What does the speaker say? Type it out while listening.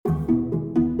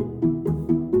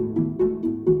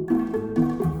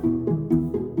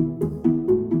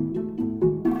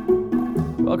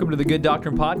Welcome to the Good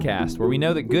Doctrine Podcast, where we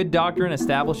know that good doctrine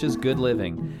establishes good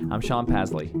living. I'm Sean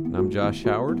Pasley. And I'm Josh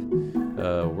Howard.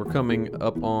 We're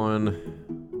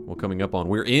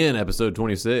in episode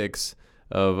 26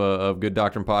 of Good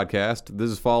Doctrine Podcast. This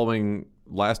is following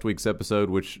last week's episode,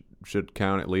 which should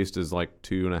count at least as like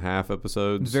 2.5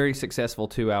 episodes. Very successful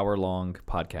 2-hour-long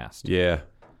podcast. Yeah.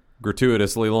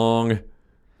 Gratuitously long,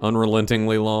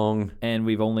 unrelentingly long. And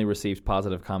we've only received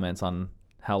positive comments on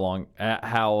how long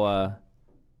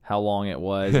it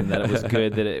was, and that it was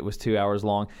good that it was 2 hours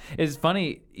long. It's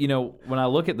funny, when I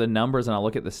look at the numbers and I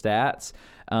look at the stats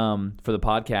for the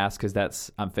podcast,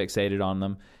 because I'm fixated on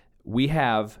them. We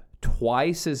have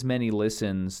twice as many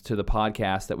listens to the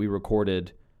podcast that we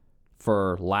recorded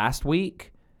for last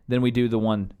week than we do the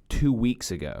one 2 weeks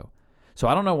ago. So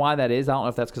I don't know why that is. I don't know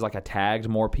if that's because I tagged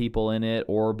more people in it,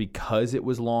 or because it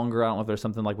was longer. I don't know if there's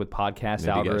something like with podcast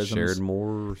algorithms. Maybe it got shared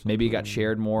more. Maybe it got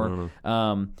shared more.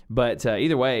 But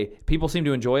either way, people seem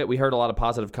to enjoy it. We heard a lot of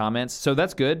positive comments, so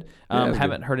that's good.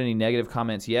 Haven't heard any negative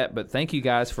comments yet, but thank you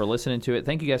guys for listening to it.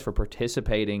 Thank you guys for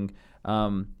participating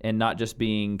and not just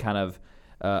being kind of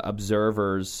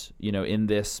observers, in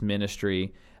this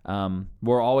ministry.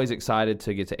 We're always excited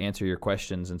to get to answer your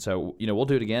questions, and so we'll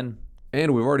do it again.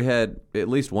 And we've already had at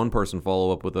least one person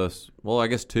follow up with us. Well, I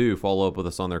guess 2 follow up with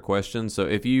us on their questions. So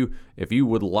if you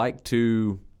would like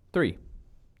to... 3?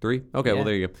 Okay, yeah. Well,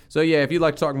 there you go. So yeah, if you'd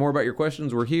like to talk more about your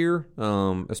questions, we're here.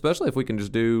 Especially if we can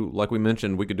just do, like we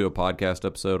mentioned, we could do a podcast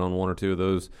episode on 1 or 2 of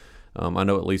those. I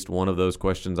know at least one of those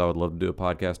questions I would love to do a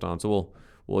podcast on. So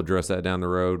we'll address that down the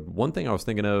road. One thing I was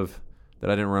thinking of that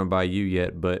I didn't run by you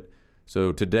yet, but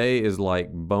so today is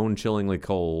like bone-chillingly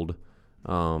cold.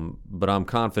 But I'm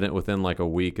confident within like a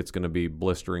week it's going to be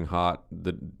blistering hot,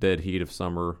 the dead heat of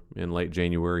summer in late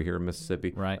January here in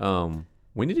Mississippi. Right.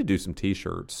 We need to do some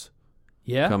T-shirts.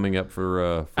 Yeah. Coming up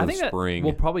for I think spring.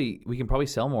 We can probably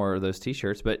sell more of those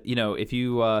T-shirts. But if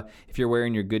you're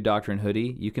wearing your Good Doctrine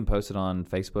hoodie, you can post it on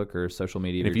Facebook or social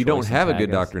media. And if you don't have a Good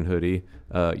Doctrine hoodie,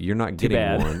 you're not getting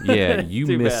one. Yeah, you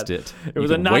missed it. It was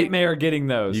a nightmare getting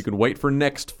those. You can wait for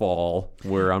next fall,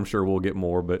 where I'm sure we'll get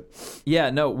more. But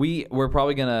yeah, no, we're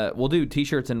probably we'll do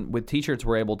T-shirts, and with T-shirts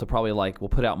we're able to probably we'll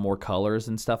put out more colors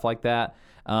and stuff like that.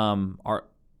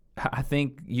 I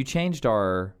think you changed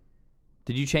our.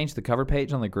 Did you change the cover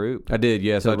page on the group? I did,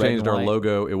 yes. I changed our white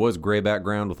logo. It was gray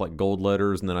background with gold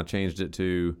letters, and then I changed it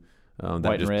to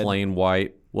that just plain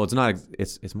white. Well, it's not.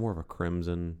 It's more of a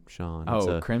crimson,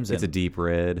 Sean. Crimson. It's a deep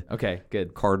red. Okay,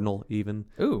 good. Cardinal even.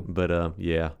 Ooh. But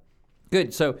yeah.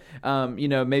 Good. So,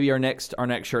 maybe our next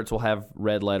shirts will have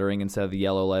red lettering instead of the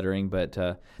yellow lettering, but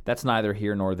that's neither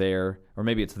here nor there. Or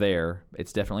maybe it's there.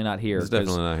 It's definitely not here. It's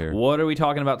definitely not here. What are we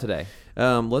talking about today?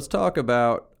 Let's talk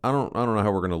about. I don't know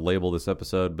how we're going to label this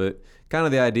episode, but kind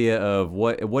of the idea of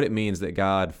what it means that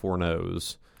God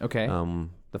foreknows. Okay.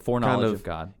 The foreknowledge of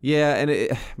God.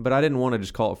 Yeah, but I didn't want to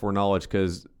just call it foreknowledge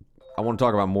because I want to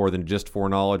talk about more than just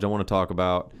foreknowledge. I want to talk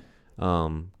about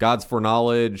God's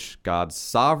foreknowledge, God's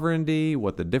sovereignty,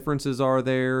 what the differences are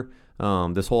there.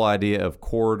 This whole idea of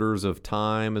corridors of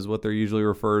time is what they're usually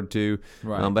referred to.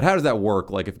 Right. But how does that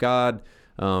work? Like if God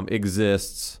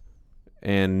exists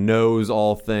and knows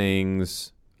all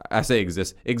things, I say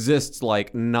exists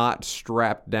like not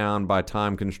strapped down by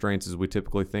time constraints as we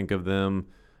typically think of them.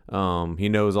 He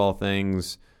knows all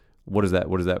things. What does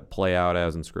that play out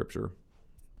as in Scripture?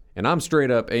 And I'm straight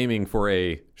up aiming for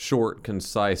a short,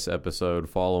 concise episode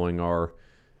following our.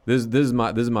 This is my.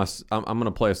 I'm going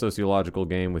to play a sociological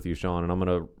game with you, Sean, and I'm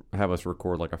going to have us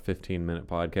record like a 15-minute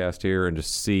podcast here and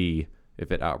just see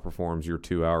if it outperforms your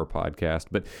 2-hour podcast.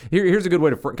 But here's a good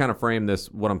way to kind of frame this.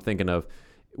 What I'm thinking of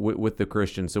with the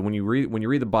Christian. So when you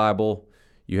read the Bible,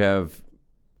 you have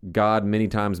God many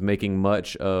times making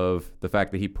much of the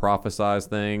fact that he prophesies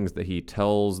things, that he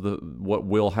tells what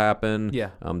will happen,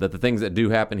 that the things that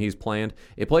do happen he's planned.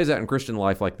 It plays out in Christian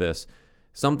life like this.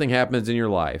 Something happens in your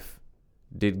life.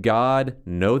 Did God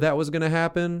know that was going to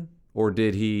happen, or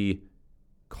did he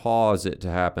cause it to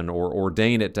happen, or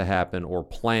ordain it to happen, or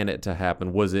plan it to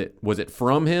happen? Was it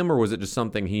from him, or was it just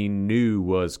something he knew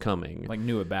was coming? Like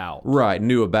knew about. Right,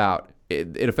 knew about.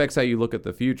 It affects how you look at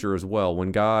the future as well.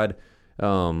 When God...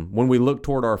 when we look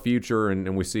toward our future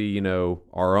and we see,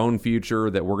 our own future,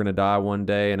 that we're going to die one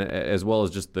day, and as well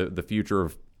as just the future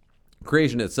of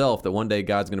creation itself, that one day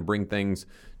God's going to bring things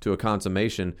to a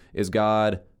consummation, is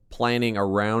God planning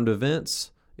around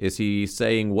events? Is he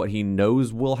saying what he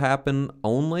knows will happen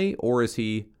only, or is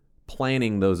he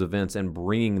planning those events and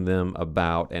bringing them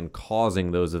about and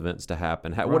causing those events to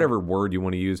happen? Right. Whatever word you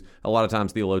want to use. A lot of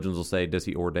times theologians will say, does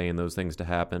he ordain those things to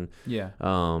happen? Yeah.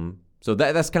 So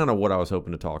that's kind of what I was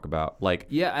hoping to talk about. Like,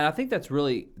 yeah, and I think that's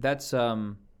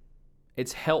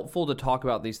it's helpful to talk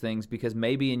about these things because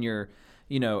maybe in your,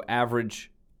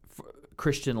 average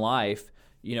Christian life,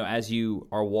 as you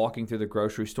are walking through the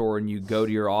grocery store and you go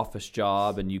to your office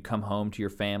job and you come home to your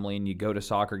family and you go to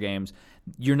soccer games,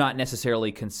 you're not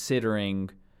necessarily considering,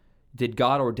 did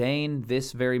God ordain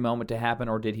this very moment to happen,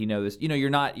 or did he know this? You're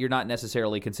not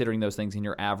necessarily considering those things in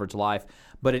your average life,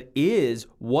 but it is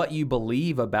what you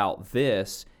believe about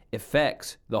this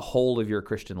affects the whole of your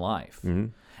Christian life. Mm-hmm.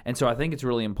 And so I think it's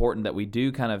really important that we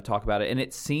do kind of talk about it, and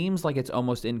it seems like it's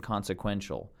almost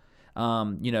inconsequential.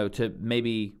 To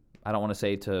maybe, I don't want to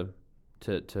say to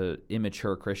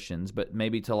immature Christians, but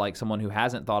maybe to like someone who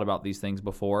hasn't thought about these things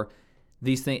before,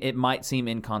 it might seem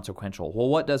inconsequential. Well,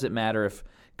 what does it matter if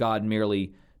God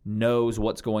merely knows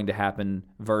what's going to happen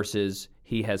versus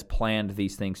he has planned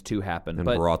these things to happen and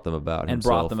brought them about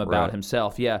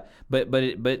himself. Yeah, but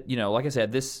like I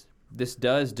said, this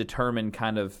does determine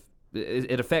kind of,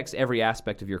 it affects every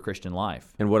aspect of your Christian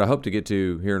life. And what I hope to get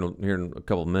to here in a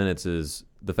couple of minutes is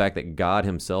the fact that God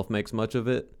himself makes much of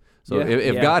it. So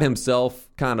if God himself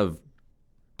kind of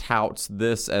touts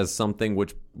this as something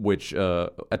which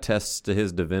attests to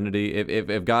his divinity,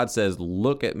 if God says,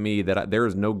 "Look at me, there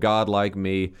is no God like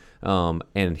me,"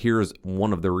 and here's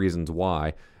one of the reasons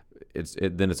why,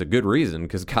 then it's a good reason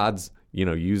because God's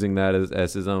using that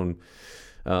as his own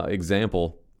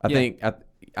example. I think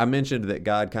I mentioned that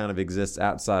God kind of exists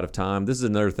outside of time. This is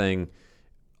another thing.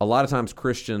 A lot of times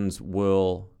Christians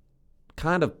will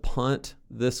kind of punt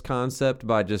this concept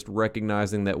by just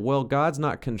recognizing that, well, God's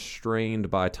not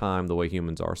constrained by time the way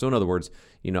humans are. So in other words,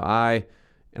 and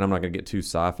I'm not going to get too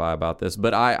sci-fi about this,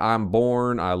 but I'm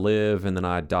born, I live, and then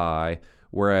I die.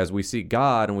 Whereas we see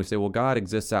God and we say, well, God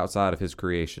exists outside of his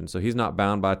creation. So he's not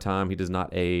bound by time. He does not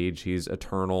age. He's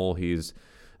eternal. He's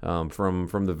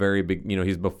from the very big,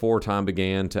 he's before time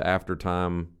began to after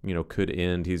time, could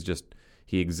end.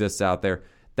 He exists out there.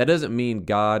 That doesn't mean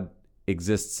God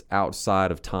exists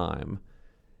outside of time.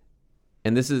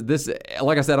 And this,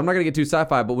 like I said, I'm not going to get too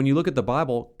sci-fi, but when you look at the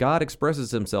Bible, God expresses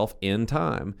himself in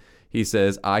time. He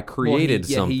says, I created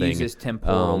something. He uses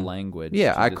temporal language.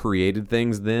 Yeah, I created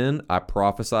things then. I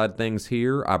prophesied things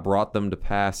here. I brought them to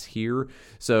pass here.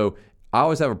 So I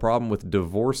always have a problem with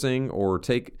divorcing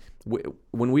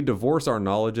when we divorce our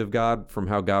knowledge of God from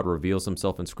how God reveals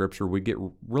himself in Scripture, we get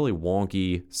really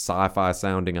wonky sci-fi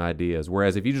sounding ideas.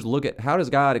 Whereas if you just look at how does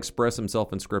God express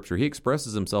himself in Scripture, he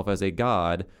expresses himself as a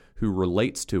God who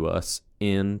relates to us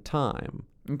in time.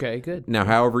 Okay, good. Now,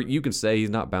 however, you can say he's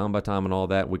not bound by time and all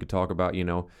that. We could talk about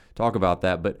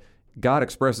that, but God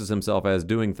expresses himself as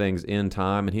doing things in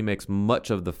time, and he makes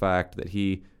much of the fact that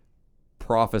he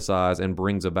prophesies and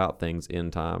brings about things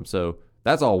in time. So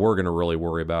that's all we're going to really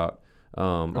worry about.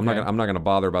 I'm not going to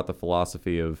bother about the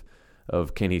philosophy of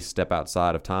can he step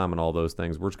outside of time and all those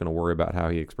things. We're just going to worry about how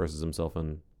he expresses himself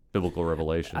in biblical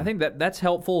revelation. I think that's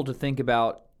helpful to think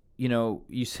about.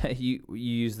 You said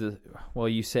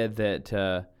you said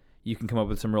that you can come up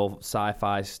with some real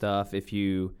sci-fi stuff if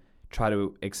you try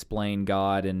to explain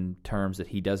God in terms that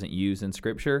he doesn't use in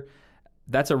Scripture.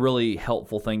 That's a really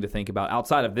helpful thing to think about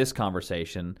outside of this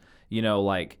conversation.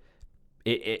 Like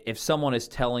if someone is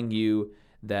telling you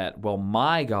that, well,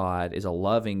 my God is a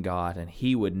loving God and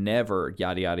he would never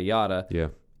yada, yada, yada. Yeah.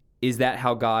 Is that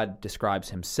how God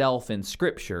describes himself in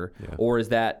Scripture? Yeah. Or is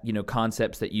that,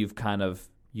 concepts that you kind of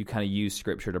use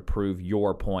Scripture to prove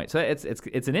your point? So it's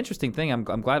an interesting thing.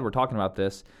 I'm glad we're talking about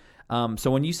this.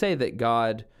 So when you say that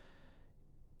God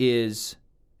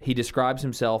he describes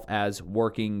himself as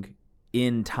working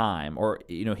in time, or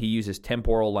he uses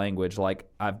temporal language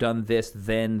like I've done this,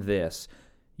 then this.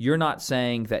 You're not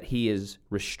saying that he is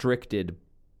restricted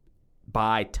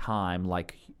by time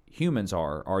like humans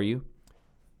are you?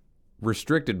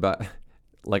 Restricted by,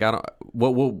 like, I don't.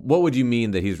 What would you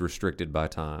mean that he's restricted by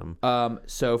time?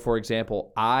 So for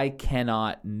example, I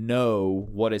cannot know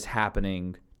what is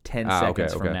happening 10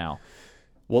 seconds from now.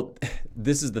 Well,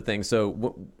 this is the thing. So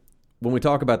when we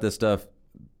talk about this stuff,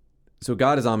 so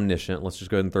God is omniscient. Let's just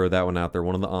go ahead and throw that one out there.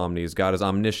 One of the omnis. God is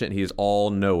omniscient. He is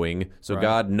all-knowing. So right.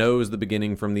 God knows the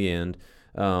beginning from the end.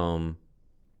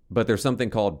 But there's something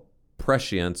called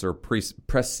prescience or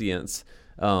prescience,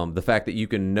 the fact that you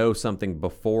can know something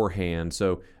beforehand.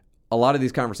 So a lot of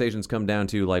these conversations come down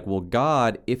to like, well,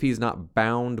 God, if he's not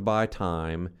bound by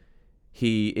time,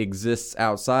 he exists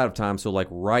outside of time. So like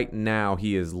right now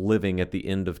he is living at the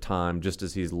end of time, just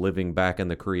as he's living back in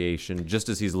the creation, just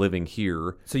as he's living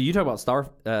here. So you talk about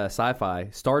sci-fi,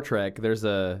 Star Trek. There's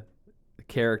a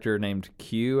character named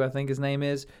Q, I think his name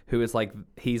is, who is like,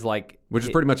 he's like, which is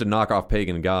pretty much a knockoff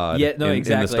pagan god. Yeah, no,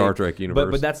 exactly. In the Star Trek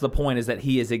universe. But that's the point, is that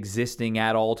he is existing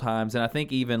at all times. And I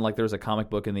think even like there was a comic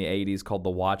book in the 80s called The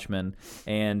Watchmen,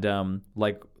 and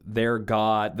like their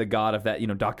god, the god of that,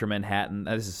 Dr. Manhattan.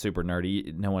 This is super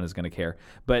nerdy. No one is going to care.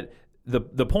 But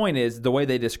the point is, the way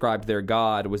they described their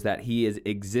god was that he is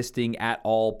existing at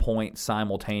all points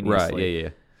simultaneously. Right, yeah.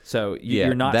 So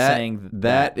you're not saying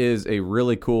that is a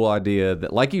really cool idea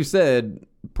that, like you said,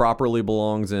 properly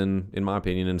belongs in my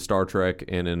opinion, in Star Trek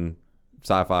and in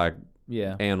sci-fi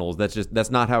annals.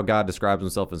 That's not how God describes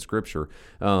himself in Scripture.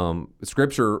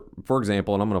 Scripture, for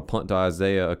example, and I'm going to punt to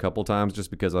Isaiah a couple times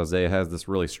just because Isaiah has this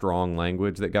really strong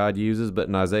language that God uses, but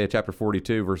in Isaiah chapter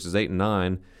 42, verses 8 and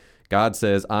 9, God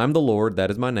says, "I'm the Lord, that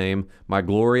is my name. My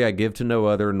glory I give to no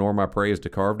other, nor my praise to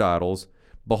carved idols.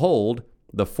 Behold,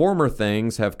 the former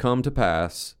things have come to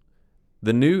pass,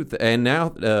 and new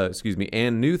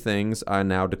things I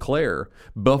now declare.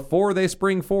 Before they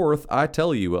spring forth, I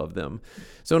tell you of them."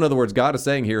 So in other words, God is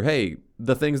saying here, hey,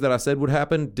 the things that I said would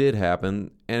happen did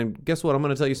happen, and guess what? I'm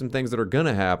going to tell you some things that are going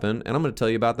to happen, and I'm going to tell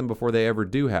you about them before they ever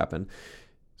do happen.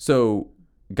 So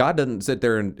God doesn't sit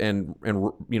there and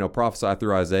prophesy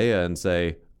through Isaiah and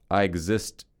say, I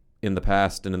exist in the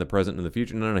past and in the present and in the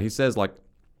future. No. He says, like,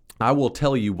 I will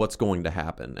tell you what's going to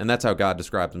happen. And that's how God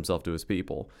describes himself to his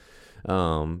people.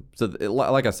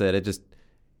 Like I said,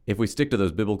 if we stick to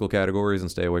those biblical categories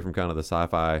and stay away from kind of the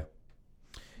sci-fi,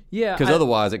 because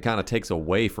otherwise it kind of takes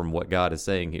away from what God is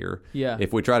saying here. Yeah.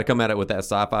 If we try to come at it with that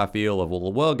sci-fi feel of,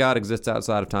 well, God exists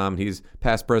outside of time, he's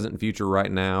past, present, and future right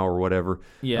now, or whatever.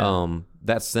 Yeah.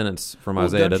 That sentence from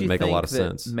Isaiah doesn't make a lot of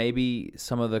sense. Maybe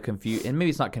some of the confusion, and maybe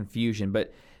it's not confusion,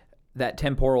 but that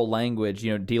temporal language,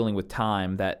 dealing with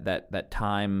time, that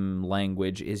time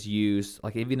language is used,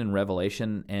 like even in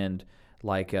Revelation, and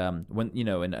like when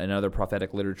in other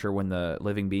prophetic literature, when the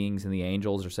living beings and the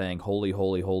angels are saying, "Holy,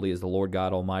 holy, holy is the Lord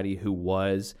God Almighty, who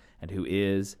was and who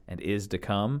is and is to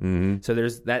come." Mm-hmm. So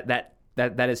there's that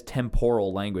is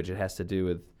temporal language. It has to do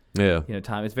with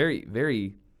time. It's very,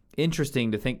 very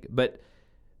interesting to think, but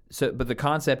the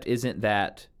concept isn't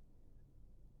that,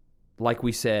 like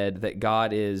we said, that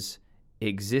God is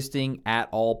existing at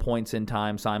all points in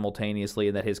time simultaneously,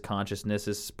 and that his consciousness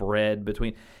is spread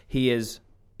between. He is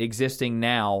existing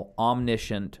now,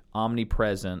 omniscient,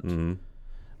 omnipresent,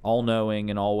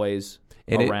 all-knowing, and always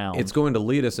around. It's going to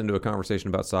lead us into a conversation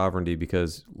about sovereignty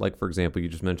because, like, for example, you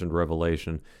just mentioned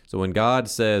Revelation. So when God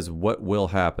says what will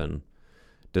happen,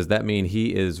 does that mean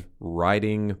he is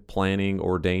writing, planning,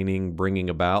 ordaining, bringing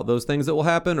about those things that will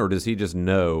happen, or does he just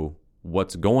know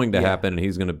what's going to happen and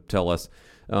he's going to tell us?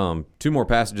 Two more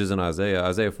passages in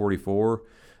Isaiah 44,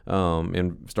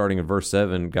 and starting in verse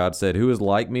 7, God said, "Who is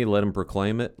like me? Let him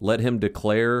proclaim it. Let him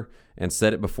declare and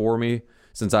set it before me,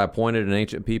 since I appointed an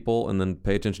ancient people." And then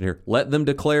pay attention here. "Let them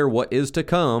declare what is to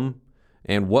come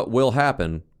and what will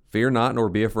happen. Fear not, nor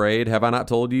be afraid. Have I not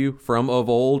told you from of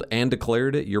old and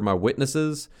declared it? You're my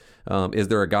witnesses. Is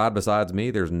there a God besides me?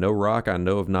 There's no rock, I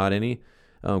know of not any."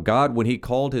 God, when he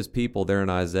called his people there in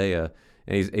Isaiah,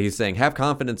 and he's saying, have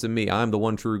confidence in me. I'm the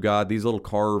one true God. These little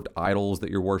carved idols that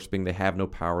you're worshiping, they have no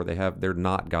power. They're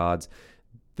not gods.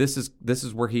 This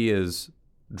is where he is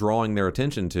drawing their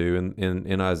attention to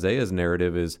in Isaiah's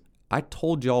narrative is, I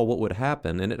told y'all what would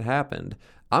happen, and it happened.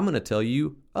 I'm going to tell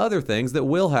you other things that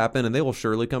will happen, and they will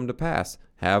surely come to pass.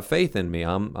 Have faith in me.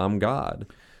 I'm God.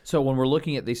 So when we're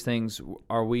looking at these things,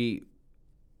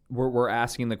 we're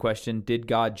asking the question, did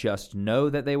God just know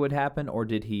that they would happen, or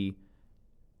did he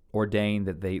ordain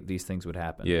that these things would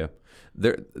happen? Yeah.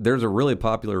 There's a really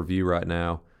popular view right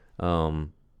now.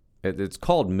 It's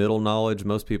called middle knowledge.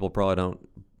 Most people probably don't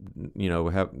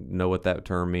know what that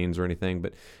term means or anything,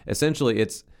 but essentially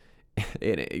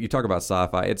you talk about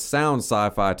sci-fi. It sounds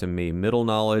sci-fi to me. Middle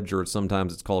knowledge, or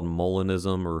sometimes it's called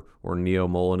Molinism or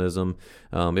neo-Molinism.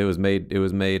 It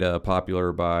was made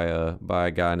popular by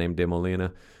a guy named De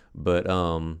Molina, but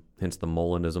hence the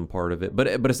Molinism part of it.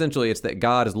 But essentially, it's that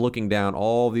God is looking down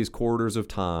all these quarters of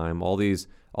time, all these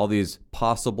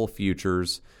possible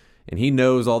futures, and he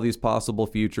knows all these possible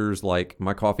futures. Like,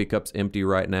 my coffee cup's empty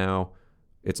right now.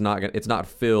 It's not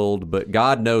filled, but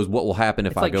God knows what will happen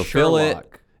if I go fill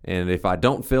it. And if I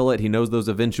don't fill it, he knows those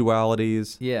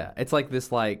eventualities. Yeah, it's like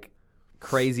this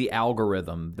crazy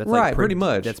algorithm. That's right, pretty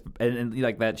much. That's and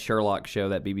like that Sherlock show,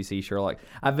 that BBC Sherlock.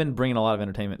 I've been bringing a lot of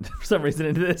entertainment for some reason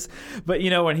into this. But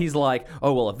when he's like,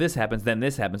 oh, well, if this happens, then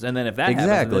this happens. And then if that happens,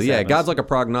 then this happens. God's like a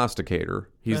prognosticator.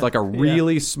 He's like a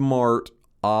really smart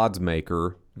odds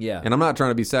maker Yeah. And I'm not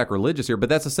trying to be sacrilegious here, but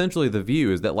that's essentially the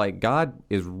view, is that like God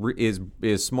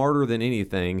is smarter than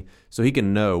anything, so he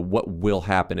can know what will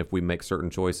happen if we make certain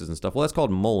choices and stuff. Well, that's called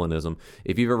Molinism.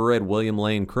 If you've ever read William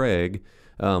Lane Craig,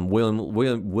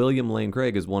 William Lane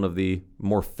Craig is one of the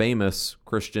more famous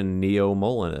Christian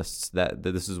neo-Molinists. That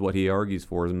this is what he argues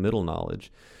for, is middle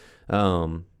knowledge.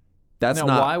 That's now,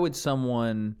 not. Why would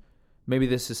someone? Maybe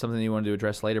this is something you wanted to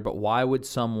address later, but why would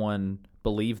someone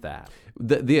believe that?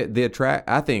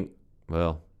 I think.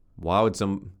 Well, why would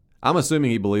some? I'm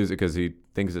assuming he believes it because he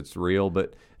thinks it's real.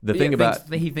 But the thing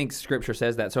about he thinks Scripture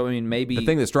says that. So I mean, maybe the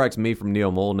thing that strikes me from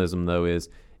neo-Molinism though is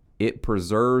it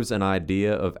preserves an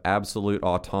idea of absolute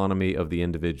autonomy of the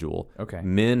individual. Okay.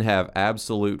 Men have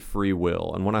absolute free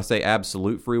will, and when I say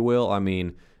absolute free will, I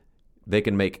mean they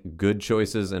can make good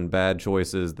choices and bad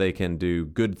choices. They can do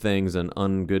good things and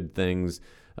ungood things.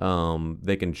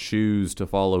 They can choose to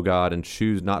follow God and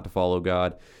choose not to follow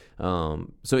God.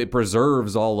 So it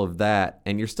preserves all of that,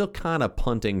 and you're still kind of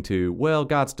punting to, well,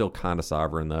 God's still kind of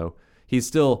sovereign though. He's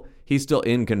still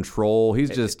in control.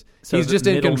 He's just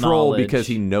in control because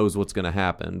he knows what's going to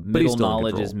happen. But he's still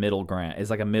knowledge in control. is middle ground. It's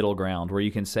like a middle ground where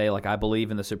you can say, like, I believe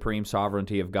in the supreme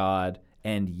sovereignty of God,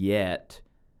 and yet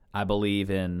I believe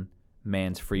in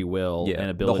man's free will and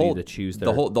ability to choose their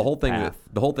the whole thing path.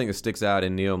 the whole thing that sticks out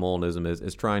in neo-Molinism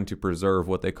is trying to preserve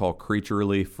what they call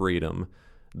creaturely freedom,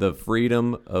 the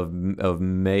freedom of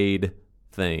made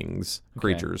things,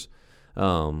 creatures,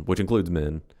 which includes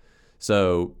men.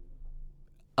 So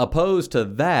opposed to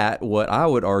that, what I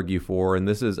would argue for, and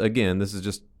this is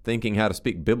just thinking how to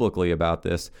speak biblically about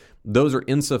this, those are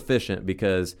insufficient,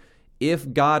 because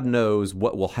if God knows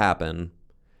what will happen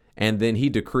and then he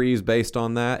decrees based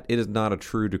on that, it is not a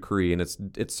true decree, and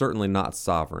it's certainly not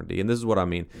sovereignty. And this is what I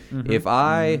mean. If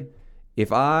I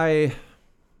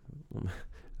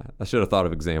should have thought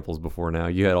of examples before now.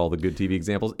 You had all the good TV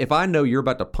examples. If I know you're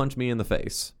about to punch me in the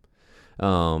face,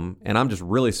 and I'm just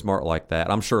really smart like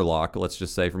that, I'm Sherlock, let's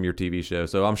just say, from your TV show.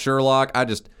 So I'm Sherlock.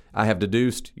 I have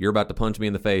deduced you're about to punch me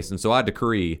in the face, and so I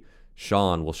decree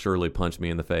Sean will surely punch me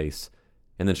in the face.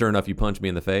 And then sure enough, you punch me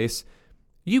in the face.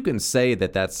 You can say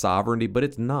that that's sovereignty, but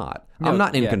it's not. I'm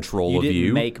not in control of you. You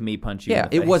didn't make me punch you in the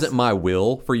face. Yeah, it wasn't my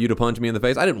will for you to punch me in the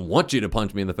face. I didn't want you to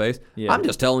punch me in the face. Yeah. I'm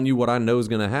just telling you what I know is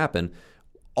going to happen.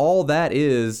 All that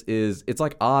is it's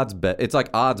like odds bet. It's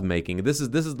like odds making. This is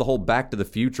the whole Back to the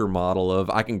Future model of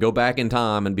I can go back in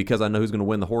time, and because I know who's going to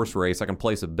win the horse race, I can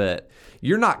place a bet.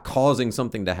 You're not causing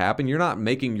something to happen. You're not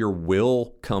making your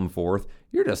will come forth.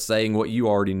 You're just saying what you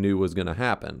already knew was going to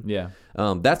happen. Yeah.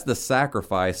 That's the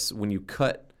sacrifice when you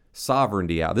cut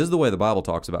sovereignty out. This is the way the Bible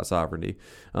talks about sovereignty.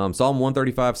 Psalm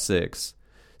 135:6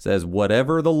 says,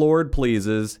 "Whatever the Lord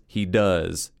pleases, he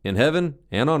does, in heaven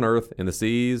and on earth, in the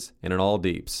seas and in all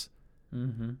deeps."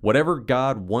 Mm-hmm. Whatever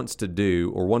God wants to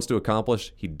do or wants to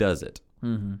accomplish, he does it.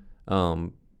 Mm-hmm.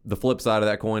 The flip side of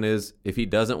that coin is, if he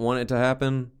doesn't want it to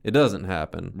happen, it doesn't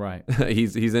happen. Right.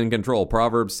 He's in control.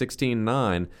 Proverbs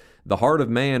 16:9, "The heart of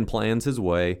man plans his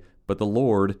way, but the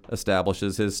Lord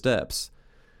establishes his steps."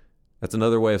 That's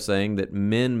another way of saying that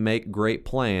men make great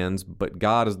plans, but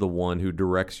God is the one who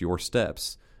directs your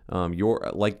steps.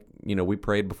 We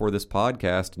prayed before this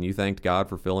podcast, and you thanked God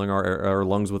for filling our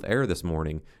lungs with air this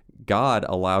morning. God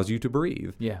allows you to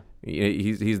breathe. Yeah.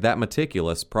 He's that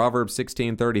meticulous. Proverbs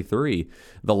 16:33,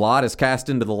 "The lot is cast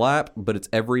into the lap, but its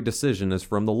every decision is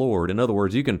from the Lord." In other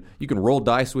words, you can roll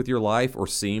dice with your life, or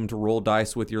seem to roll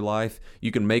dice with your life.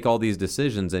 You can make all these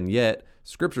decisions, and yet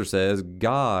Scripture says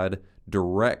God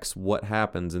directs what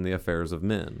happens in the affairs of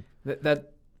men.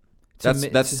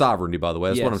 That's sovereignty, by the way.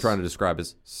 That's what I'm trying to describe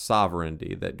as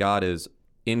sovereignty, that God is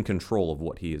in control of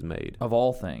what he has made. Of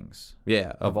all things.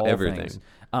 Yeah, of all everything. Things.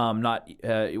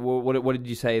 What did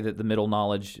you say that the middle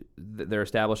knowledge, that they're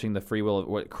establishing the free will of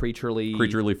what? Creaturely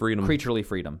freedom. Creaturely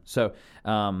freedom. So,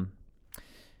 when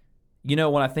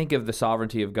I think of the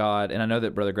sovereignty of God, and I know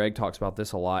that Brother Greg talks about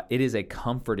this a lot, it is a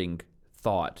comforting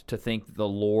thought to think the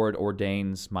Lord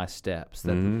ordains my steps,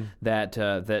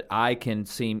 that I can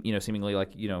seemingly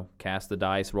cast the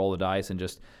dice, roll the dice, and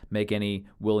just make any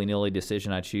willy-nilly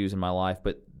decision I choose in my life.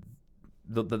 But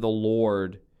the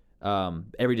Lord,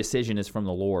 every decision is from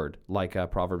the Lord, like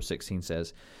Proverbs 16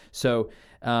 says. So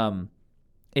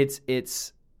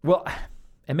it's well,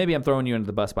 and maybe I'm throwing you into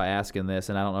the bus by asking this,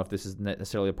 and I don't know if this is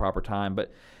necessarily the proper time,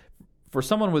 but for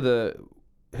someone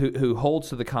who holds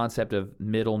to the concept of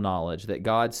middle knowledge, that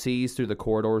God sees through the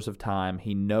corridors of time,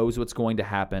 he knows what's going to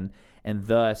happen, and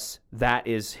thus that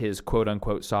is his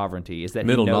quote-unquote sovereignty. Is that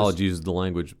middle knowledge uses the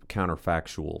language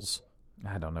counterfactuals.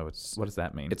 I don't know. What does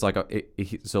that mean? It's like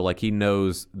so like he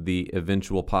knows the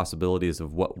eventual possibilities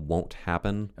of what won't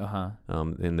happen.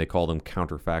 And they call them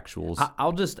counterfactuals.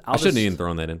 I shouldn't have even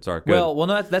thrown that in. Sorry. Well,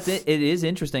 no, that's it. It is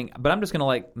interesting, but I'm just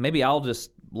gonna maybe I'll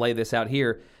just lay this out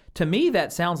here. To me,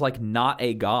 that sounds like not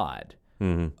a God.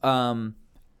 Mm-hmm.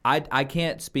 I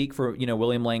can't speak for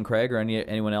William Lane Craig or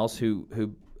anyone else who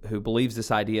believes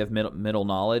this idea of middle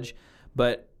knowledge,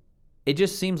 but it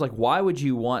just seems like, why would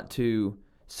you want to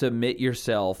submit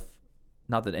yourself?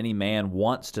 Not that any man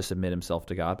wants to submit himself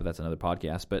to God, but that's another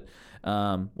podcast. But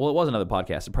it was another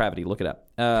podcast, Depravity. Look it up.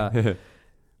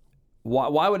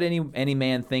 Why would any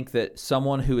man think that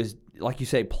someone who is, like you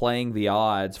say, playing the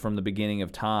odds from the beginning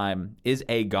of time is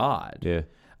a God? Yeah.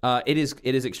 It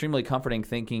is extremely comforting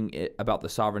thinking about the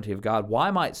sovereignty of God. Why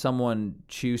might someone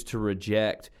choose to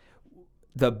reject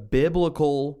the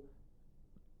biblical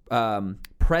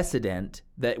precedent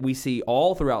that we see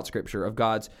all throughout Scripture of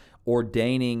God's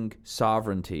ordaining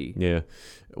sovereignty? Yeah.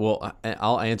 Well,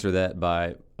 I'll answer that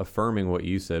by affirming what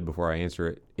you said before I answer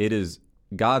it. It is,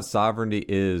 God's sovereignty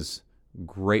is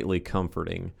greatly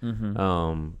comforting.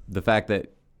 Mm-hmm. The fact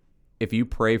that if you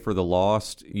pray for the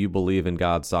lost, you believe in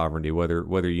God's sovereignty,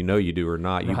 whether you know you do or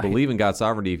not. You believe in God's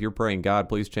sovereignty. If you're praying, God,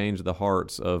 please change the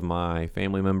hearts of my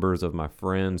family members, of my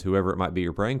friends, whoever it might be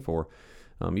you're praying for,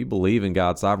 you believe in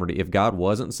God's sovereignty. If God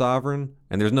wasn't sovereign,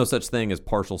 and there's no such thing as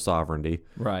partial sovereignty,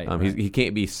 right? He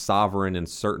can't be sovereign in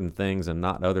certain things and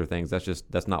not other things.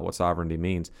 That's not what sovereignty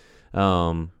means.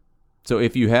 So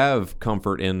if you have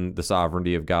comfort in the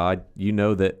sovereignty of God, you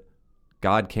know that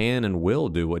God can and will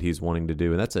do what he's wanting to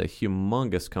do, and that's a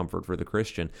humongous comfort for the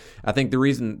Christian. I think the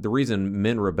reason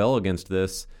men rebel against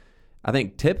this, I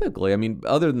think typically,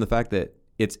 other than the fact that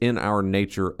it's in our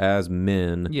nature as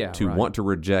men want to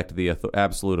reject the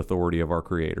absolute authority of our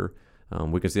Creator.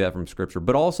 We can see that from Scripture.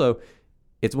 But also,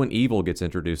 it's when evil gets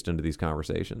introduced into these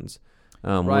conversations.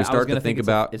 When we start to think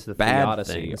about it's the bad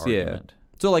things. Argument. Yeah.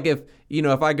 So like if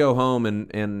I go home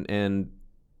and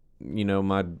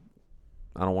my,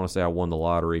 I don't want to say I won the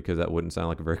lottery because that wouldn't sound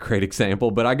like a very great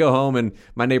example, but I go home and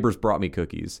my neighbors brought me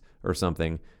cookies or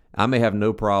something. I may have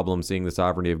no problem seeing the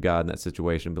sovereignty of God in that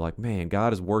situation and be like, man,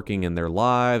 God is working in their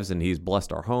lives and he's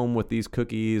blessed our home with these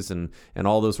cookies and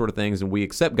all those sort of things. And we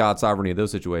accept God's sovereignty in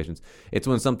those situations. It's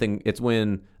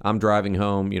when I'm driving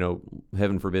home,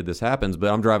 heaven forbid this happens, but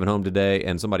I'm driving home today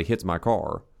and somebody hits my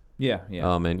car. Yeah.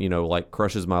 And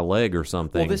crushes my leg or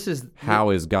something. Well,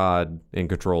 how is God in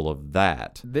control of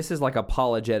that? This is like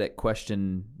apologetic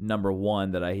question number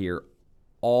one that I hear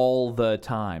all the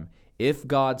time. If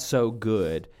God's so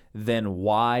good, then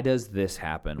why does this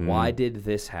happen? Why did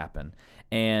this happen?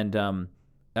 And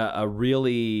a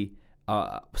really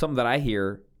something that I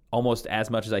hear almost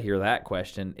as much as I hear that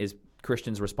question is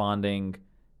Christians responding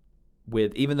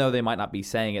with, even though they might not be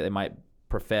saying it, they might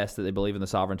profess that they believe in the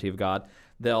sovereignty of God,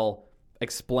 they'll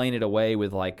explain it away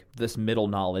with like this middle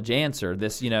knowledge answer.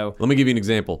 Let me give you an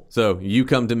example. So you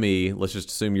come to me, let's just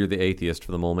assume you're the atheist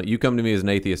for the moment. You come to me as an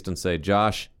atheist and say,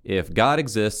 Josh, if God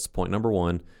exists, point number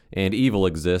one, and evil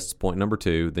exists, point number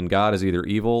two, then God is either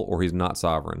evil or he's not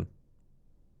sovereign.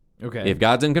 Okay. If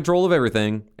God's in control of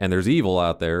everything and there's evil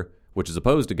out there, which is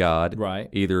opposed to God, right,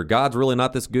 either God's really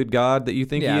not this good God that you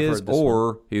think he is,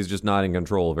 or he's just not in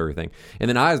control of everything. And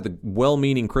then I, as the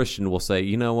well-meaning Christian, will say,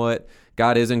 you know what?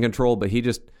 God is in control, but he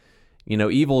just,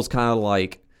 evil is kind of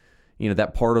like,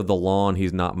 that part of the lawn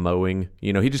he's not mowing.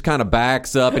 He just kind of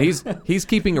backs up, and he's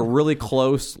keeping a really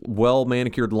close,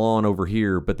 well-manicured lawn over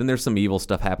here, but then there's some evil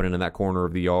stuff happening in that corner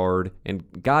of the yard, and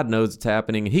God knows it's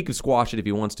happening, and he could squash it if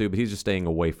he wants to, but he's just staying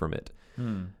away from it.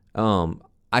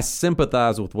 I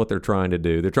sympathize with what they're trying to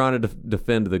do. They're trying to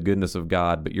defend the goodness of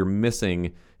God, but you're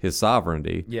missing his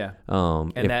sovereignty. Yeah.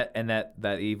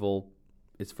 That evil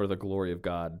is for the glory of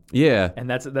God. Yeah. And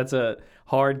that's a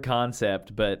hard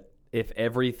concept, but if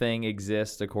everything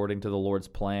exists according to the Lord's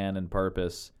plan and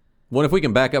purpose. Well, if we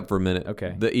can back up for a minute.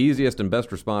 Okay. The easiest and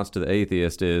best response to the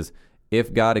atheist is,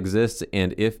 if God exists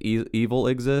and if evil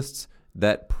exists,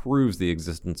 that proves the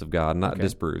existence of God, not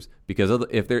disproves. Because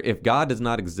if God does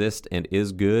not exist and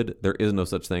is good, there is no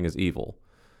such thing as evil.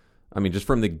 Just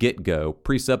from the get-go,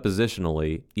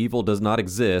 presuppositionally, evil does not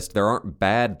exist. There aren't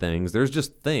bad things. There's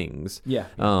just things. Yeah.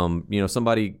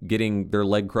 Somebody getting their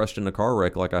leg crushed in a car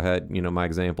wreck, like I had, my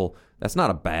example, that's not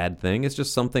a bad thing. It's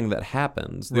just something that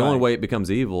happens. The only way it becomes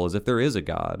evil is if there is a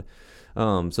God.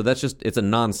 So it's a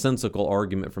nonsensical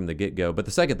argument from the get-go. But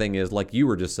the second thing is, like you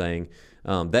were just saying,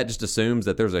 that just assumes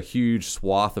that there's a huge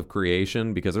swath of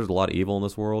creation, because there's a lot of evil in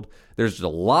this world. There's just a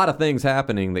lot of things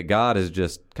happening that God is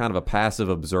just kind of a passive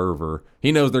observer.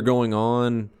 He knows they're going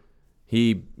on.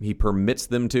 He permits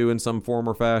them to in some form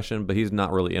or fashion, but he's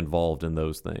not really involved in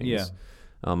those things. Yeah.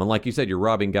 And like you said, you're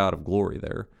robbing God of glory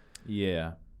there.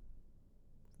 Yeah.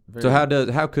 So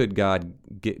how could God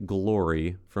get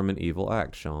glory from an evil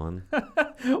act, Sean?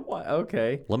 What?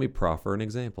 Okay. Let me proffer an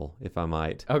example, if I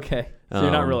might. Okay. So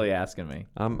you're not really asking me.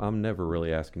 I'm never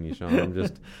really asking you, Sean. I'm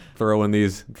just throwing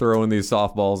these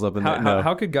softballs up in there. No.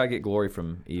 How could God get glory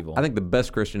from evil? I think the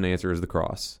best Christian answer is the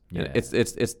cross. Yeah.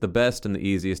 It's the best and the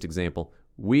easiest example.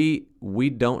 We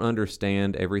don't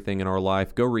understand everything in our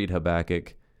life. Go read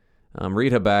Habakkuk.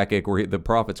 Read Habakkuk, where the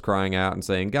prophet's crying out and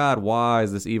saying, God, why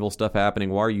is this evil stuff happening?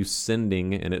 Why are you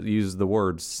sending, and it uses the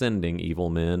word sending evil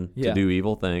men to do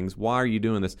evil things? Why are you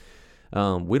doing this?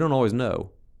 We don't always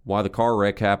know why the car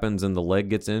wreck happens and the leg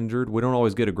gets injured. We don't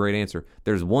always get a great answer.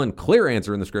 There's one clear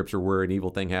answer in the scripture where an evil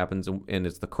thing happens, and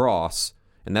it's the cross,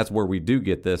 and that's where we do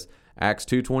get this. Acts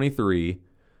 2:23,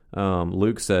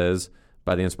 Luke says,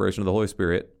 by the inspiration of the Holy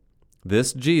Spirit,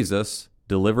 this Jesus,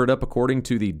 delivered up according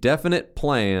to the definite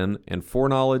plan and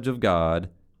foreknowledge of God,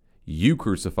 you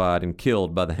crucified and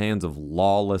killed by the hands of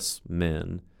lawless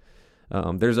men.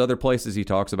 There's other places he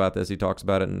talks about this. He talks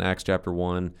about it in Acts chapter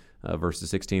 1, verses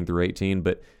 16 through 18.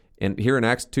 But here in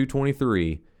Acts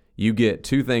 2:23, you get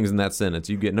two things in that sentence.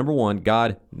 You get, number one,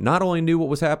 God not only knew what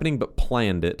was happening, but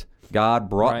planned it. God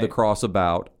brought the cross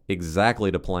about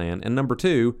exactly to plan. And number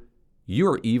two, you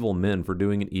are evil men for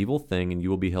doing an evil thing, and you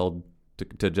will be held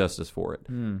to justice for it.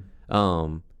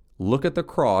 Look at the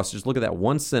cross. Just look at that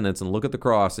one sentence and look at the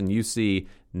cross, and you see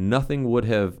nothing would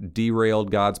have derailed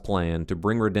God's plan to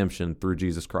bring redemption through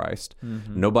Jesus Christ.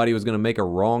 Nobody was going to make a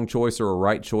wrong choice or a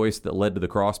right choice that led to the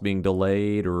cross being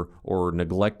delayed or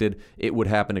neglected. It would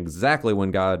happen exactly when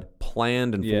God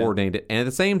planned and foreordained it. And at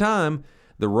the same time,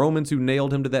 the Romans who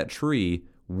nailed him to that tree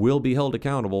will be held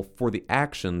accountable for the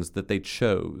actions that they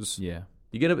chose. Yeah.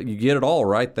 You get it all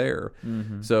right there.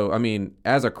 So, I mean,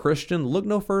 as a Christian, look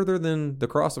no further than the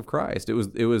cross of Christ. It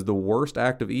was the worst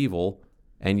act of evil,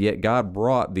 and yet God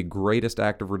brought the greatest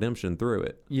act of redemption through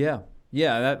it. Yeah.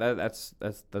 That's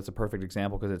a perfect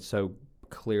example because it's so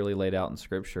clearly laid out in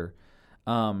Scripture.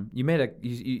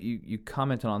 You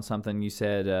commented on something. You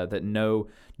said that no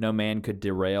man could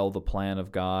derail the plan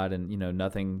of God, and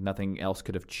nothing else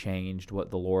could have changed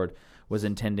what the Lord was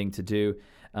intending to do.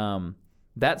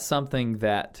 That's something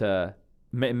that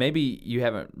maybe you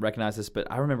haven't recognized this,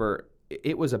 but I remember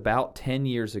it was about 10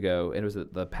 years ago. It was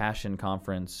at the Passion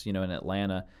Conference, in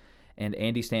Atlanta, and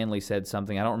Andy Stanley said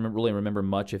something. I don't really remember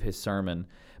much of his sermon,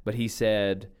 but he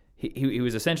said he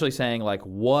was essentially saying, like,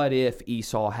 what if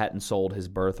Esau hadn't sold his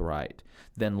birthright?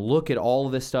 Then look at all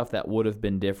of this stuff that would have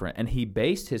been different. And he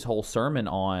based his whole sermon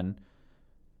on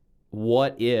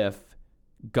what if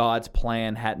God's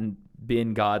plan hadn't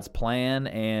been God's plan,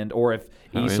 or if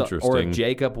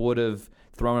Jacob would have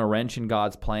thrown a wrench in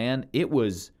God's plan. It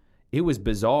was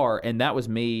bizarre, and that was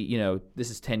me. This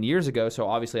is 10 years ago, so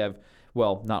obviously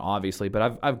not obviously,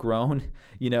 but I've grown,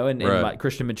 in my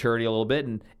Christian maturity a little bit,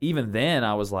 and even then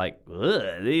I was like,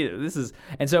 this is,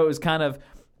 and so it was kind of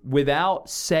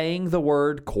without saying the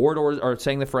word corridors or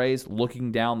saying the phrase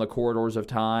looking down the corridors of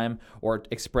time or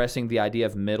expressing the idea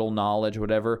of middle knowledge or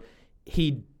whatever.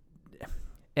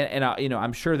 And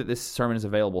I'm sure that this sermon is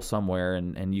available somewhere,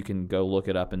 and you can go look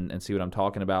it up and see what I'm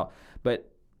talking about. But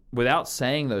without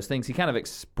saying those things, he kind of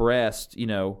expressed,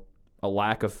 a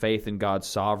lack of faith in God's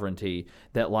sovereignty,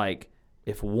 that, like,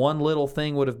 if one little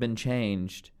thing would have been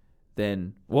changed,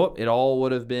 then, it all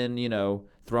would have been,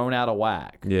 thrown out of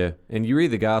whack. Yeah, and you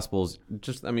read the Gospels,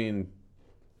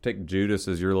 take Judas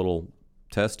as your little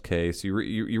test case. You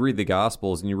read the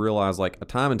Gospels, and you realize, like,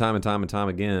 time and time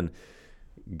again,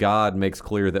 God makes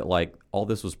clear that, like, all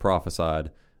this was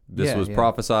prophesied. This was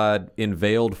prophesied in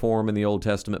veiled form in the Old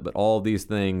Testament, but all of these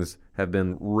things have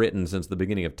been written since the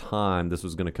beginning of time. This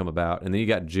was going to come about. And then you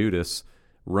got Judas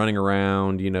running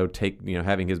around,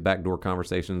 having his backdoor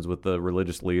conversations with the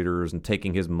religious leaders and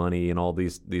taking his money and all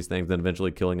these things, then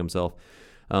eventually killing himself.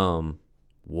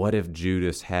 What if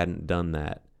Judas hadn't done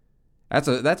that?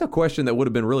 That's a question that would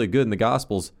have been really good in the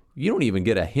Gospels. You don't even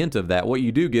get a hint of that. What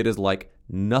you do get is, like,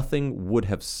 nothing would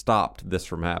have stopped this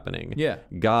from happening. Yeah.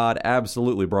 God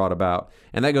absolutely brought about.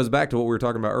 And that goes back to what we were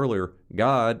talking about earlier.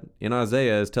 God, in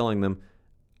Isaiah, is telling them,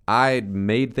 I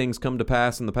made things come to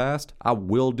pass in the past. I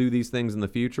will do these things in the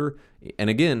future. And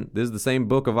again, this is the same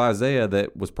book of Isaiah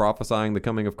that was prophesying the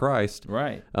coming of Christ.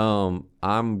 Right.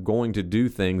 I'm going to do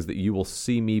things that you will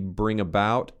see me bring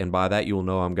about, and by that you will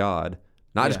know I'm God.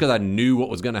 Not just because I knew what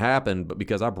was going to happen, but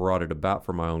because I brought it about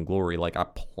for my own glory. Like, I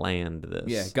planned this.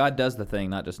 Yeah, God does the thing,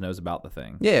 not just knows about the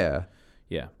thing. Yeah.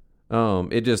 Yeah.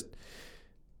 It just,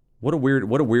 what a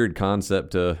weird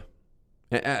concept to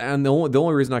And the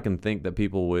only reason I can think that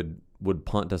people would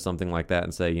punt to something like that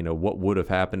and say, what would have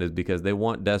happened, is because they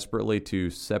want desperately to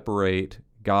separate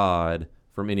God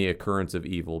from any occurrence of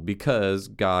evil, because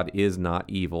God is not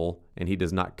evil and he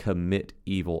does not commit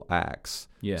evil acts.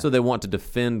 Yeah. So they want to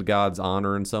defend God's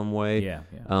honor in some way. Yeah.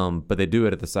 But they do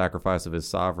it at the sacrifice of his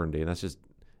sovereignty. And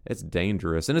it's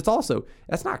dangerous. And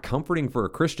that's not comforting for a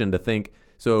Christian to think,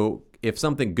 so if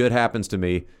something good happens to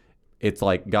me, it's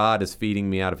like God is feeding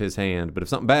me out of his hand. But if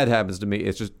something bad happens to me,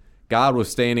 it's just God was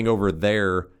standing over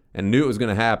there and knew it was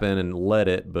going to happen and let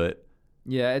it. But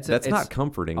yeah, that's not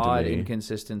comforting to me. Odd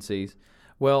inconsistencies.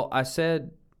 Well, I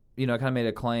said, I kind of made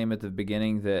a claim at the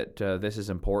beginning that this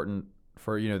is important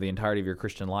for, the entirety of your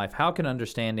Christian life. How can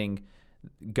understanding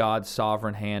God's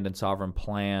sovereign hand and sovereign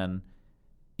plan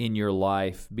in your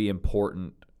life be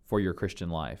important for your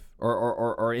Christian life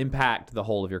or impact the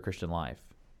whole of your Christian life?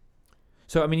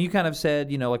 So, you kind of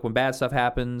said, like when bad stuff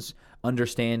happens,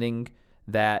 understanding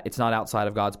that it's not outside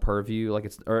of God's purview, like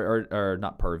it's, or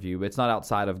not purview, but it's not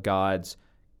outside of God's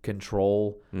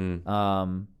control.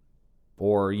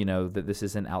 Or, that this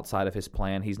isn't outside of his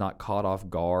plan. He's not caught off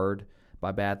guard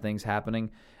by bad things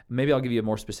happening. Maybe I'll give you a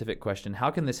more specific question.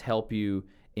 How can this help you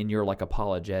in your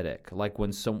apologetic? Like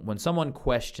when someone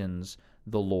questions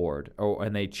the Lord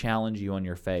and they challenge you on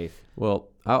your faith. Well,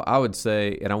 I would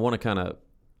say, and I want to kind of,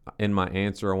 in my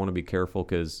answer, I want to be careful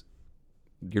because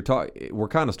we're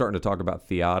kind of starting to talk about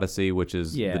theodicy, which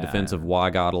is the defense of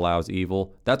why God allows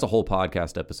evil. That's a whole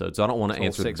podcast episode, so I don't want to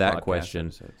answer that question.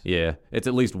 Episodes. Yeah, it's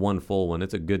at least one full one.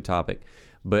 It's a good topic.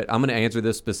 But I'm going to answer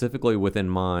this specifically with in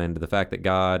mind the fact that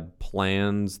God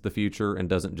plans the future and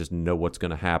doesn't just know what's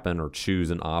going to happen or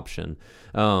choose an option.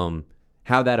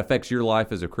 How that affects your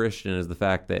life as a Christian is the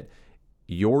fact that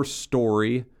your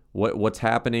story, what's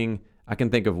happening, I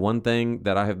can think of one thing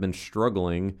that I have been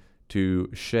struggling to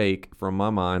shake from my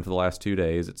mind for the last 2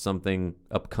 days. It's something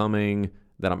upcoming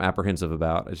that I'm apprehensive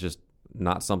about. It's just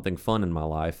not something fun in my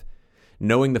life.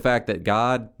 Knowing the fact that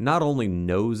God not only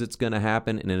knows it's going to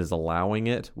happen and is allowing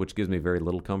it, which gives me very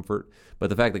little comfort, but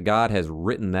the fact that God has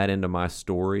written that into my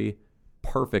story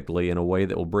perfectly in a way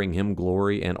that will bring him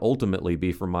glory and ultimately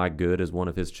be for my good as one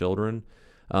of his children,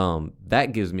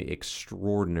 that gives me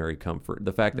extraordinary comfort.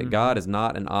 The fact that God is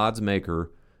not an odds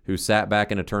maker who sat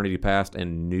back in eternity past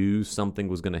and knew something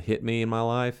was going to hit me in my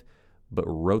life, but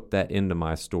wrote that into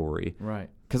my story. Right.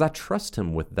 Because I trust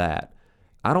him with that.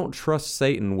 I don't trust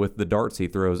Satan with the darts he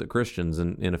throws at Christians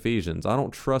in Ephesians. I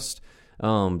don't trust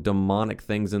demonic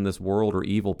things in this world or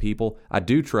evil people. I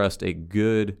do trust a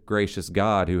good, gracious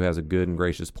God who has a good and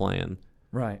gracious plan.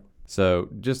 Right. So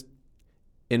just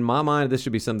in my mind, this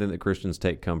should be something that Christians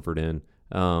take comfort in.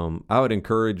 I would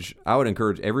encourage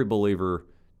every believer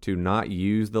to not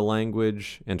use the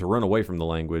language and to run away from the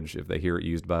language if they hear it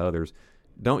used by others.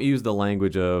 Don't use the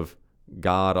language of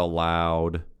God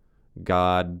allowed,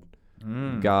 God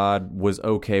was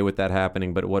okay with that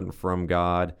happening, but it wasn't from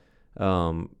God.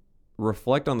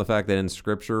 Reflect on the fact that in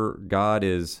Scripture, God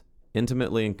is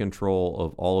intimately in control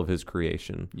of all of his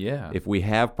creation. Yeah. If we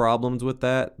have problems with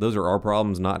that, those are our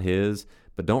problems, not his.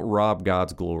 But don't rob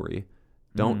God's glory.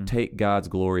 Don't take God's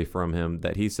glory from him,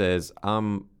 that he says,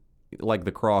 I'm like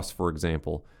the cross, for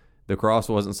example. The cross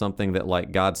wasn't something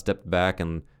that God stepped back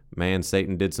and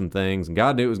Satan did some things and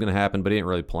God knew it was going to happen, but he didn't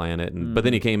really plan it. But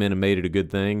then he came in and made it a good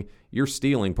thing. You're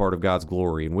stealing part of God's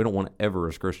glory, and we don't want to ever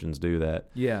as Christians do that.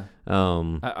 Yeah.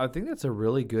 I think that's a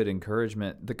really good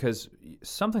encouragement, because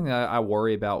something that I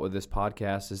worry about with this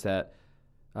podcast is that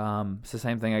it's the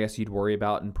same thing I guess you'd worry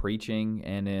about in preaching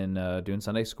and in doing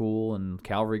Sunday school and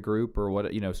Calvary group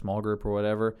or small group or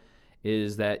whatever,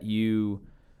 is that you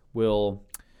will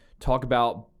talk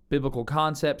about biblical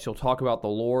concepts, you'll talk about the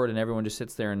Lord, and everyone just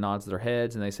sits there and nods their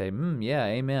heads and they say, yeah,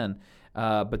 amen.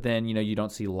 But then, you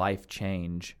don't see life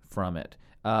change from it.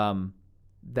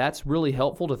 That's really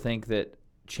helpful to think that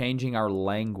changing our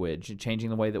language, changing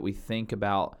the way that we think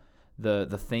about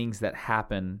the things that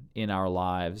happen in our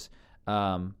lives,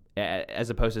 as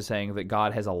opposed to saying that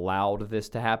God has allowed this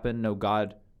to happen. No,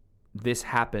 this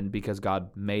happened because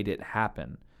God made it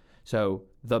happen. So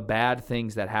the bad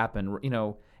things that happen,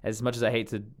 as much as I hate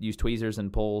to use tweezers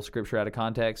and pull Scripture out of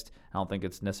context, I don't think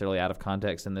it's necessarily out of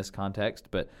context in this context,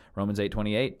 but Romans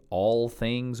 8:28, all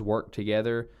things work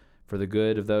together for the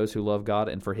good of those who love God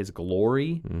and for his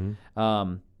glory.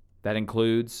 That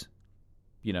includes,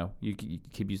 you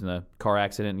keep using the car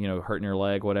accident, hurting your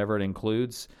leg, whatever. It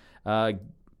includes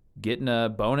getting a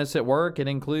bonus at work. It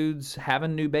includes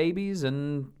having new babies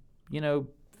and,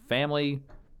 family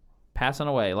passing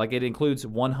away. It includes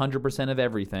 100% of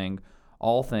everything.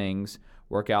 All things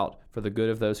work out for the good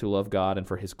of those who love God and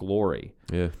for his glory.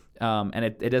 Yeah. and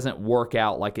it doesn't work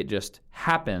out like it just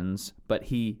happens, but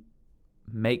he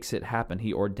makes it happen.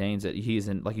 He ordains it. He's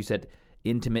in, like you said,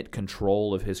 intimate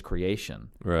control of his creation.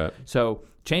 Right. So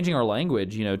changing our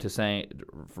language, to saying,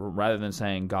 rather than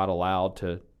saying God allowed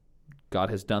to God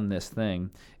has done this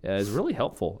thing, is really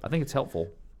helpful. I think it's helpful.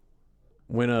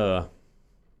 When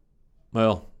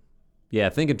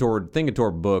thinking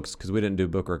toward books, because we didn't do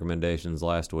book recommendations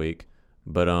last week,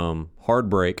 but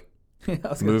Heartbreak.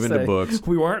 Moving to books.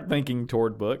 We weren't thinking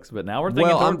toward books, but now we're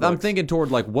thinking toward books. I'm thinking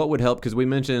toward like what would help, because we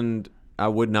mentioned I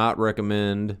would not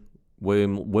recommend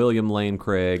William Lane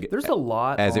Craig. There's a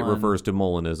lot as it refers to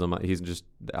Molinism.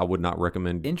 I would not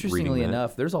recommend. Interestingly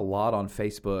enough, there's a lot on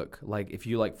Facebook. Like if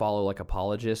you follow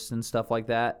apologists and stuff like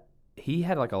that, he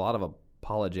had a lot of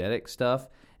apologetic stuff,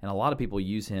 and a lot of people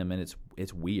use him, and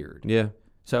it's weird. Yeah.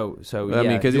 So I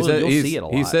mean, because you'll see it a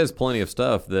lot. He says plenty of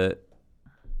stuff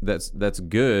that's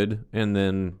good, and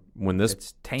then when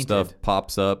this stuff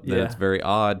pops up, then it's very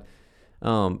odd.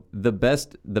 My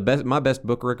best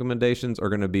book recommendations are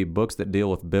going to be books that deal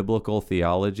with biblical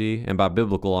theology, and by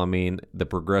biblical I mean the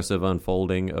progressive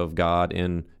unfolding of God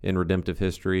in redemptive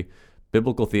history.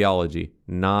 Biblical theology,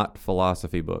 not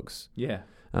philosophy books. Yeah.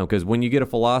 Because when you get a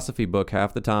philosophy book,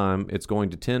 half the time it's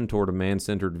going to tend toward a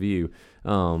man-centered view.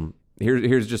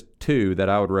 Here's just two that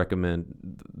I would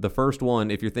recommend. The first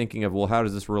one, if you're thinking of, how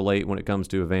does this relate when it comes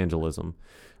to evangelism?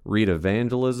 Read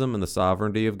Evangelism and the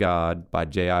Sovereignty of God by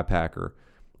J.I. Packer.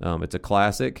 It's a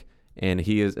classic, and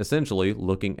he is essentially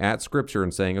looking at Scripture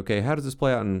and saying, okay, how does this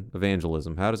play out in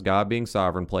evangelism? How does God being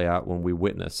sovereign play out when we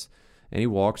witness? And he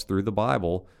walks through the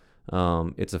Bible.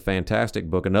 It's a fantastic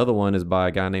book. Another one is by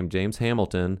a guy named James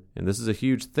Hamilton, and this is a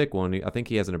huge, thick one. I think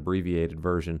he has an abbreviated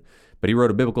version. But he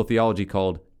wrote a biblical theology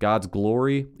called God's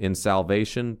Glory in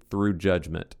Salvation Through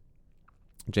Judgment.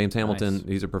 James Hamilton, nice.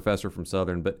 He's a professor from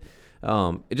Southern, but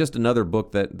just another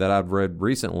book that I've read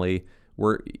recently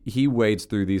where he wades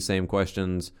through these same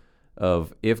questions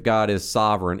of, if God is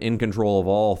sovereign, in control of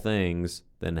all things,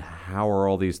 then how are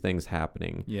all these things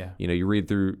happening? Yeah. You read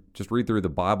through the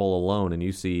Bible alone, and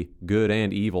you see good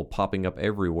and evil popping up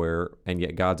everywhere, and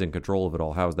yet God's in control of it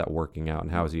all. How is that working out,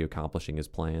 and how is he accomplishing his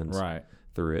plans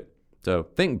through it? So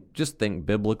think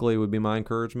biblically would be my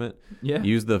encouragement. Yeah.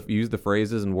 Use the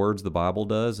phrases and words the Bible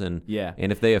does, and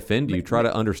if they offend you, try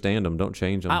to understand them. Don't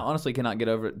change them. I honestly cannot get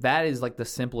over it. That is the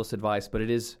simplest advice, but it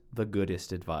is the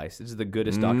goodest advice. It is the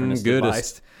goodest doctrinist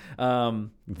advice.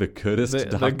 The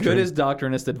goodest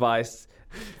doctrinist advice.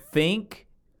 Think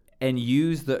and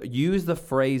use the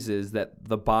phrases that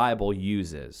the Bible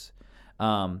uses.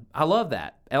 I love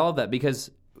that.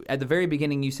 Because at the very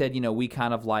beginning you said,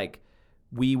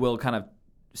 we will kind of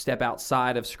step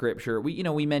outside of Scripture.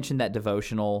 We mentioned that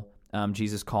devotional,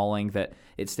 Jesus Calling, that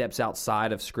it steps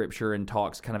outside of Scripture and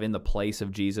talks kind of in the place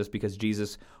of Jesus, because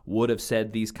Jesus would have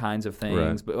said these kinds of things,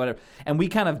 right. But whatever. And we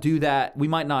kind of do that. We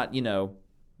might not,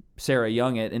 Sarah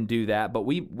Young it and do that, but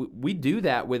we do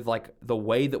that with the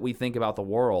way that we think about the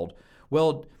world.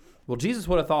 Well, Jesus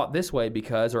would have thought this way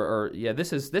because,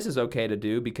 this is okay to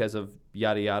do because of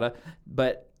yada yada.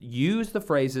 But use the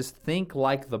phrases, think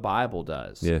like the Bible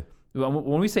does. Yeah.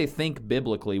 When we say think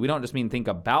biblically, we don't just mean think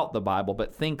about the Bible,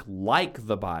 but think like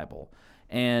the Bible.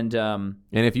 And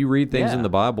if you read things in the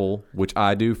Bible, which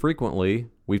I do frequently,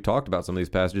 we've talked about some of these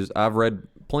passages. I've read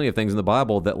plenty of things in the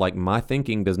Bible that my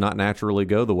thinking does not naturally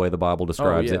go the way the Bible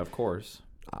describes it. Oh yeah, of course.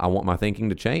 I want my thinking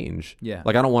to change. Yeah.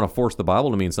 I don't want to force the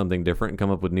Bible to mean something different and come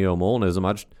up with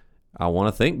neo-Molinism. I want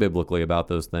to think biblically about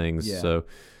those things. Yeah. So,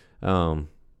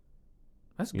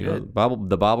 that's good.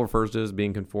 The Bible refers to it as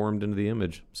being conformed into the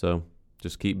image. So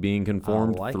just keep being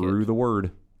conformed through the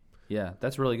Word. Yeah,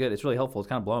 that's really good. It's really helpful. It's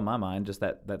kind of blowing my mind, just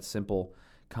that simple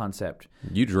concept.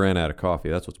 You just ran out of coffee.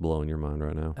 That's what's blowing your mind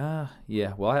right now.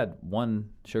 Yeah. Well, I had one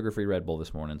sugar-free Red Bull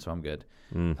this morning, so I'm good.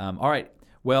 All right.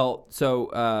 Well, so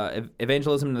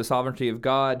Evangelism and the Sovereignty of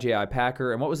God, J.I.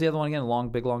 Packer, and what was the other one again?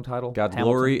 Big long title? God's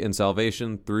Glory and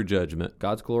Salvation Through Judgment.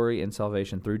 God's Glory and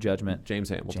Salvation Through Judgment.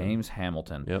 James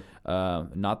Hamilton. Yep.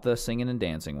 Not the singing and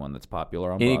dancing one that's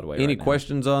popular on Broadway Any right now.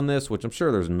 questions on this, which I'm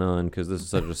sure there's none because this is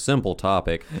such a simple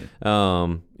topic.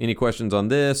 Any questions on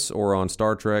this or on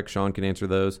Star Trek, Sean can answer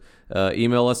those.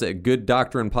 Email us at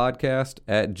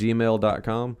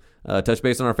gooddoctrinepodcast@gmail.com. Touch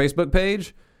base on our Facebook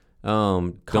page.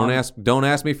 Don't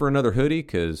ask me for another hoodie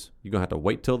because you're gonna have to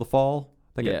wait till the fall.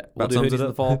 We'll do hoodies in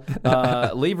the fall.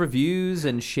 Leave reviews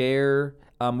and share.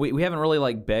 We haven't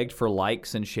really begged for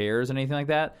likes and shares and anything like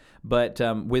that, but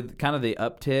with kind of the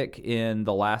uptick in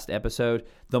the last episode,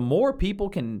 the more people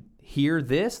can hear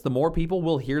this, the more people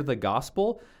will hear the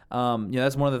gospel.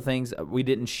 That's one of the things. We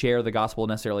didn't share the gospel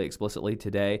necessarily explicitly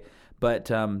today, But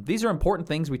these are important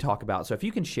things we talk about. So if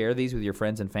you can share these with your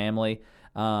friends and family,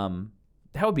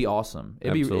 that would be awesome.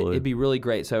 It'd be really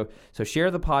great. So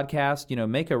share the podcast.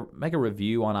 Make a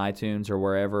review on iTunes or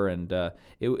wherever, and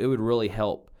it would really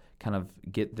help kind of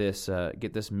get this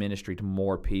ministry to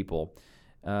more people.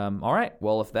 All right.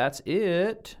 Well, if that's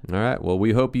it. All right. Well,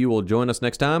 we hope you will join us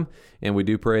next time, and we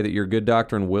do pray that your good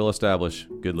doctrine will establish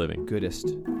good living.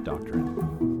 Goodest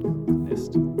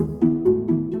doctrine.